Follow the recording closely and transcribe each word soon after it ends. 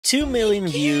2 million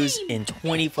views in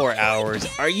 24 hours.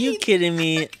 Are you kidding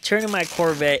me? Turning my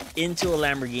Corvette into a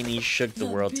Lamborghini shook the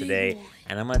world today,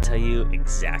 and I'm gonna tell you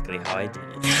exactly how I did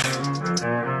it.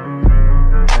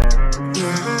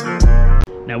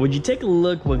 Now, would you take a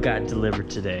look what got delivered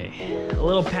today? A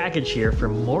little package here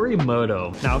from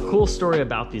Morimoto. Now, a cool story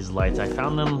about these lights. I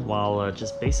found them while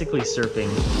just basically surfing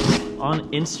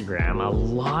on Instagram. A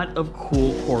lot of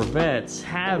cool Corvettes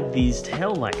have these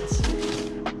tail lights.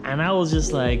 And I was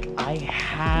just like, I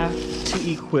have to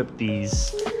equip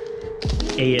these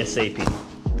ASAP.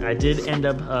 I did end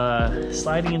up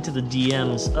sliding into the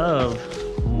DMs of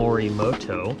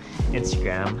Morimoto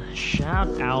Instagram.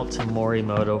 Shout out to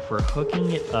Morimoto for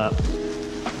hooking it up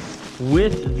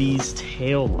with these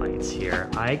tail lights here.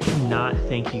 I cannot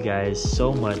thank you guys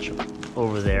so much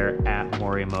over there at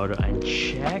Morimoto, and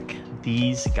check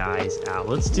these guys out.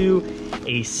 Let's do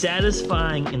a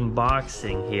satisfying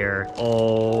unboxing here.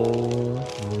 Oh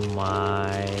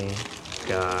my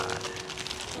god.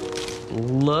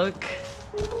 Look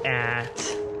at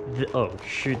the, oh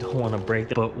shoot, don't want to break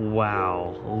that, but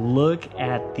wow, look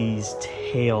at these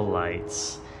tail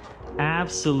lights.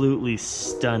 Absolutely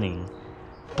stunning.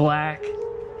 Black,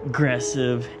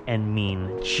 aggressive, and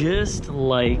mean, just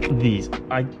like these.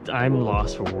 I'm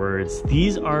lost for words.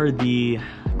 These are the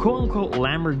quote-unquote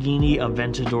Lamborghini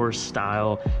Aventador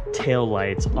style tail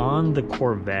lights on the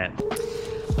Corvette.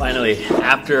 Finally,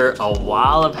 after a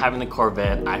while of having the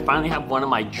Corvette, I finally have one of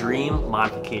my dream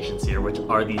modifications here, which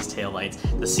are these tail lights.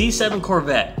 The C7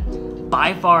 Corvette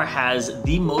by far has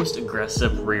the most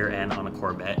aggressive rear end on a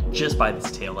Corvette just by these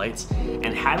taillights,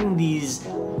 and having these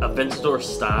Aventador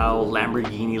style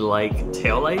Lamborghini-like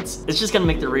taillights, it's just gonna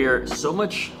make the rear so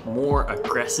much more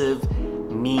aggressive,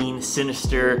 mean,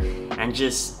 sinister, and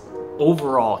just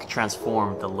overall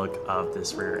transform the look of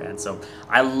this rear end. So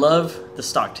I love the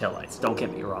stock taillights, don't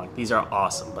get me wrong, these are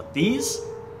awesome, but these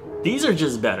are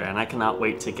just better, and I cannot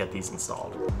wait to get these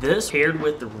installed. This paired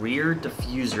with the rear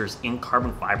diffusers in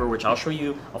carbon fiber, which I'll show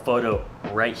you a photo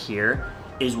right here,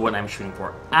 is what I'm shooting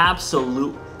for.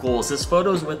 Absolute goals. This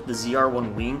photo is with the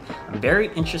ZR1 wing. I'm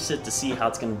very interested to see how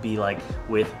it's gonna be like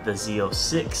with the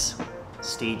Z06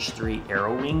 Stage 3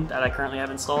 Aero wing that I currently have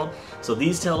installed. So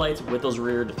these taillights with those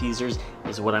rear diffusers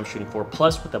is what I'm shooting for.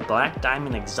 Plus with the black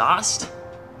diamond exhaust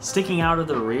sticking out of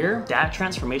the rear, that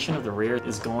transformation of the rear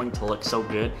is going to look so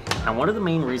good, and one of the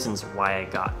main reasons why I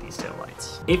got these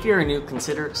taillights. If you're new,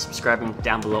 consider subscribing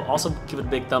down below. Also give it a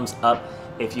big thumbs up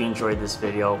if you enjoyed this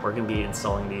video. We're gonna be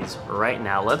installing these right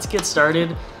now. Let's get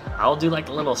started. I'll do like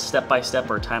a little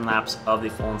step-by-step or time-lapse of the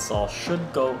full install.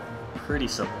 Should go pretty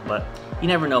simple, but you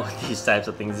never know with these types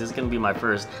of things. This is gonna be my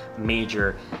first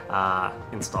major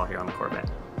install here on the Corvette.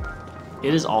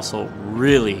 It is also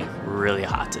really, really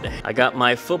hot today. I got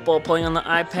my football playing on the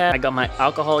iPad. I got my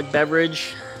alcoholic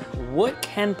beverage. What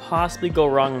can possibly go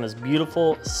wrong on this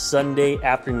beautiful Sunday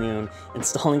afternoon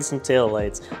installing some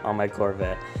taillights on my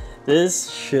Corvette? This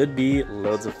should be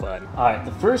loads of fun. All right,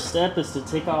 the first step is to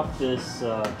take off this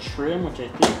trim, which I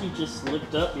think you just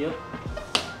lift up, yep,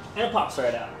 and it pops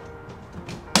right out.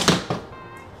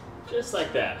 Just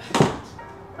like that.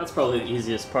 That's probably the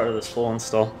easiest part of this full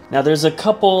install. Now there's a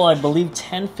couple, I believe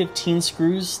 10, 15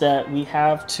 screws that we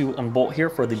have to unbolt here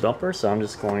for the bumper. So I'm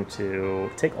just going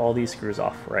to take all these screws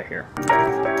off right here.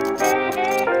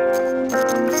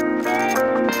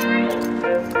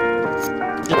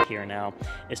 Here now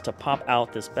is to pop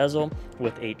out this bezel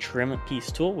with a trim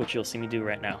piece tool, which you'll see me do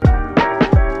right now.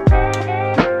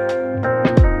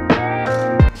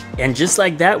 And just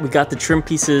like that, we got the trim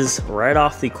pieces right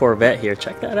off the Corvette here.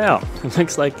 Check that out. It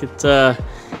looks like it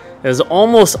was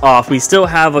almost off. We still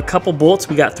have a couple bolts.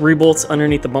 We got 3 bolts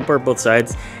underneath the bumper, both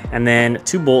sides, and then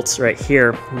 2 bolts right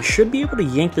here. We should be able to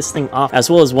yank this thing off, as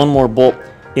well as 1 more bolt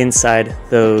inside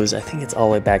those. I think it's all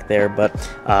the way back there, but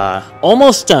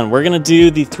almost done. We're gonna do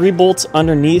the 3 bolts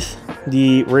underneath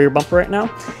the rear bumper right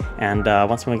now. And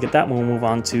once we get that, we'll move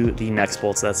on to the next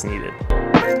bolts that's needed.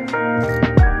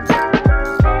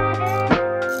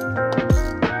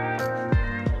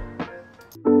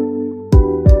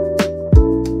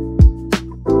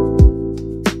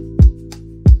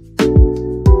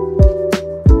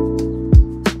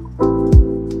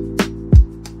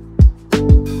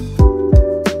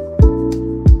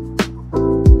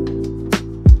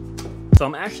 So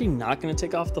I'm actually not going to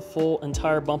take off the full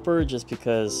entire bumper just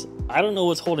because I don't know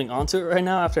what's holding onto it right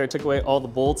now after I took away all the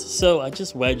bolts. So I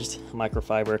just wedged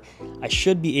microfiber. I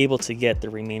should be able to get the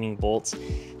remaining bolts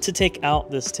to take out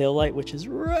this tail light, which is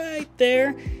right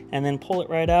there, and then pull it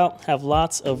right out. Have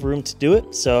lots of room to do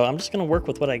it. So I'm just going to work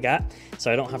with what I got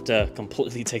so I don't have to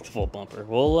completely take the full bumper.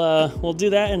 We'll do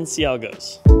that and see how it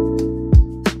goes.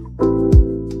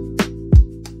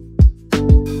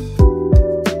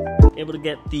 able to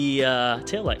get the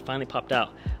taillight finally popped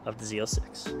out of the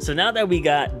Z06. So now that we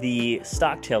got the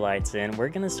stock taillights in, we're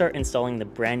gonna start installing the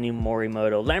brand new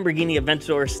Morimoto Lamborghini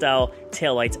Aventador style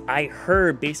taillights. I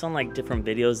heard based on like different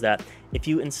videos that if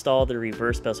you install the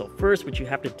reverse bezel first, which you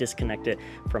have to disconnect it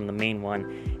from the main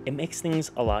one, it makes things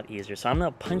a lot easier. So I'm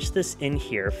gonna punch this in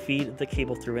here, feed the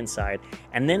cable through inside,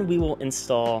 and then we will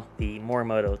install the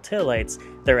Morimoto taillights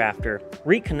thereafter,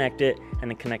 reconnect it,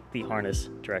 and then connect the harness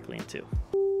directly into.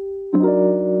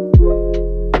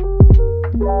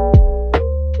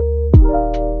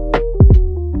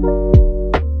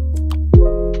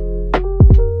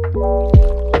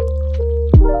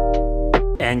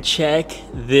 And check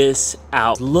this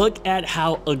out. Look at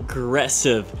how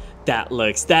aggressive that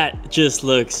looks. That just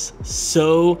looks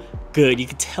so good. You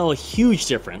can tell a huge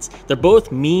difference. They're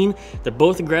both mean, they're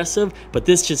both aggressive, but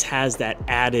this just has that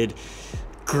added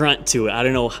grunt to it. I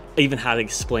don't know even how to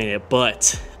explain it,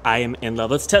 but I am in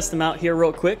love. Let's test them out here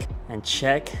real quick and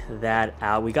check that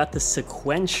out. We got the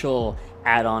sequential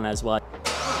add-on as well.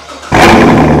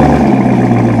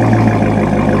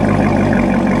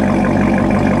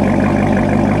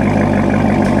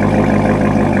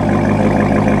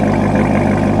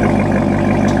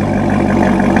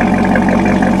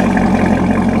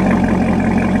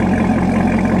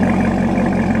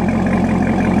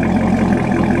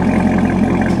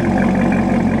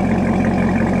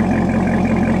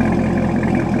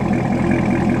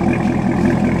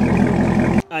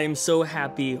 I am so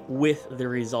happy with the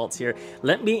results here.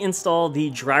 Let me install the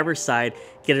driver's side,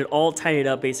 get it all tidied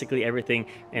up. Basically everything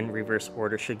in reverse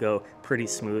order should go pretty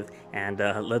smooth. And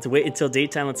let's wait until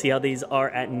daytime. Let's see how these are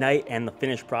at night and the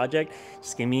finished project.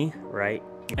 Just give me right.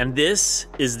 And this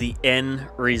is the end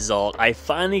result. I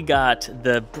finally got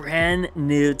the brand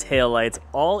new taillights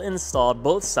all installed,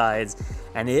 both sides,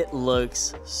 and it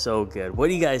looks so good. What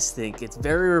do you guys think? It's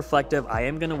very reflective. I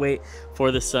am gonna wait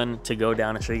for the sun to go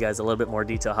down and show you guys a little bit more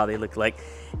detail how they look like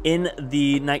in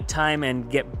the nighttime and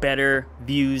get better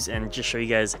views and just show you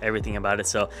guys everything about it.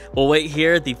 So we'll wait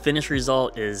here. The finished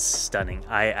result is stunning.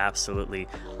 I absolutely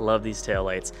love these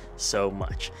taillights so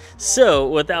much. So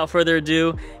without further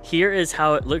ado, here is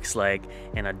how it looks like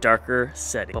in a darker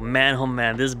setting. But man, oh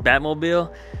man, this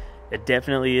Batmobile, it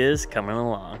definitely is coming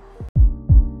along.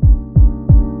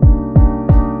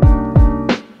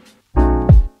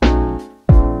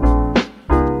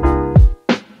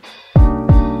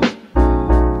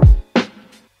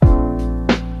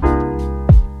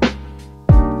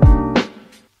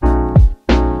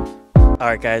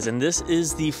 Alright guys, and this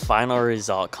is the final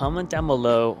result. Comment down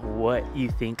below what you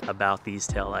think about these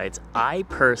taillights. I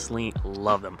personally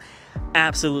love them.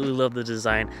 Absolutely love the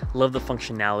design, love the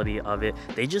functionality of it.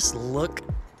 They just look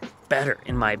better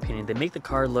in my opinion. They make the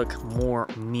car look more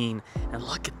mean. And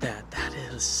look at that, that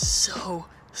is so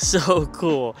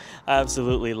cool. I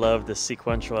absolutely love the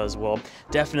sequential as well.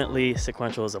 Definitely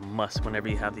sequential is a must whenever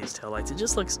you have these taillights. It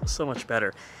just looks so much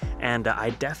better. And I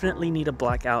definitely need to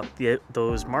black out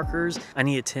those markers. I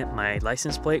need to tint my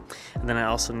license plate, and then I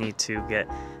also need to get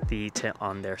the tint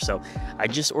on there. So I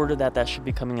just ordered that. That should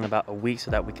be coming in about a week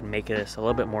so that we can make it a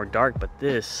little bit more dark, but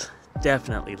this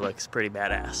definitely looks pretty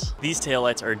badass. These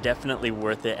taillights are definitely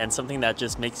worth it, and something that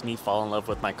just makes me fall in love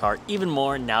with my car even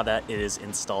more now that it is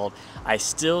installed. I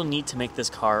still need to make this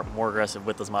car more aggressive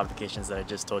with those modifications that I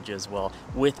just told you as well,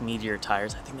 with Meteor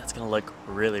tires. I think that's gonna look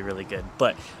really good.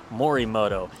 But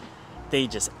Morimoto, they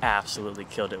just absolutely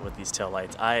killed it with these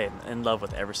taillights. I am in love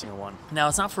with every single one. Now,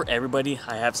 it's not for everybody.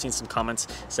 I have seen some comments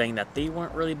saying that they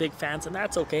weren't really big fans, and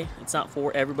that's okay. It's not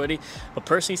for everybody. But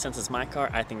personally, since it's my car,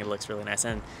 I think it looks really nice.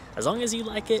 And as long as you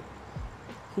like it,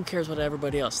 who cares what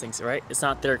everybody else thinks, right? It's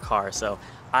not their car, so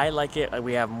I like it.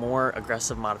 We have more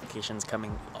aggressive modifications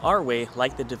coming our way,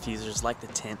 like the diffusers, like the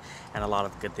tint, and a lot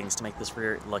of good things to make this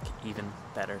rear look even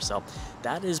better. So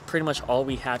that is pretty much all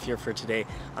we have here for today.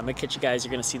 I'm gonna catch you guys.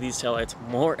 You're gonna see these taillights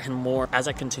more and more as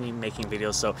I continue making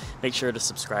videos, so make sure to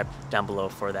subscribe down below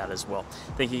for that as well.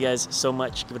 Thank you guys so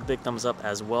much. Give it a big thumbs up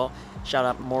as well. Shout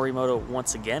out Morimoto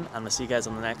once again. I'm gonna see you guys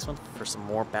on the next one for some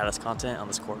more badass content on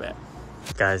this Corvette.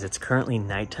 Guys, it's currently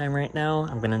nighttime right now.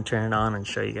 I'm gonna turn it on and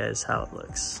show you guys how it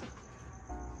looks.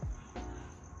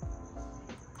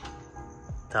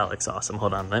 That looks awesome.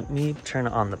 Hold on, let me turn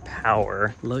on the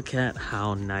power. Look at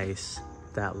how nice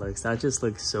that looks. That just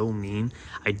looks so mean.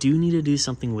 I do need to do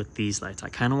something with these lights. I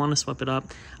kind of want to swap it up.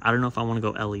 I don't know if I want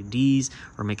to go LEDs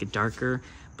or make it darker,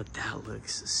 but that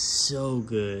looks so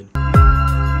good.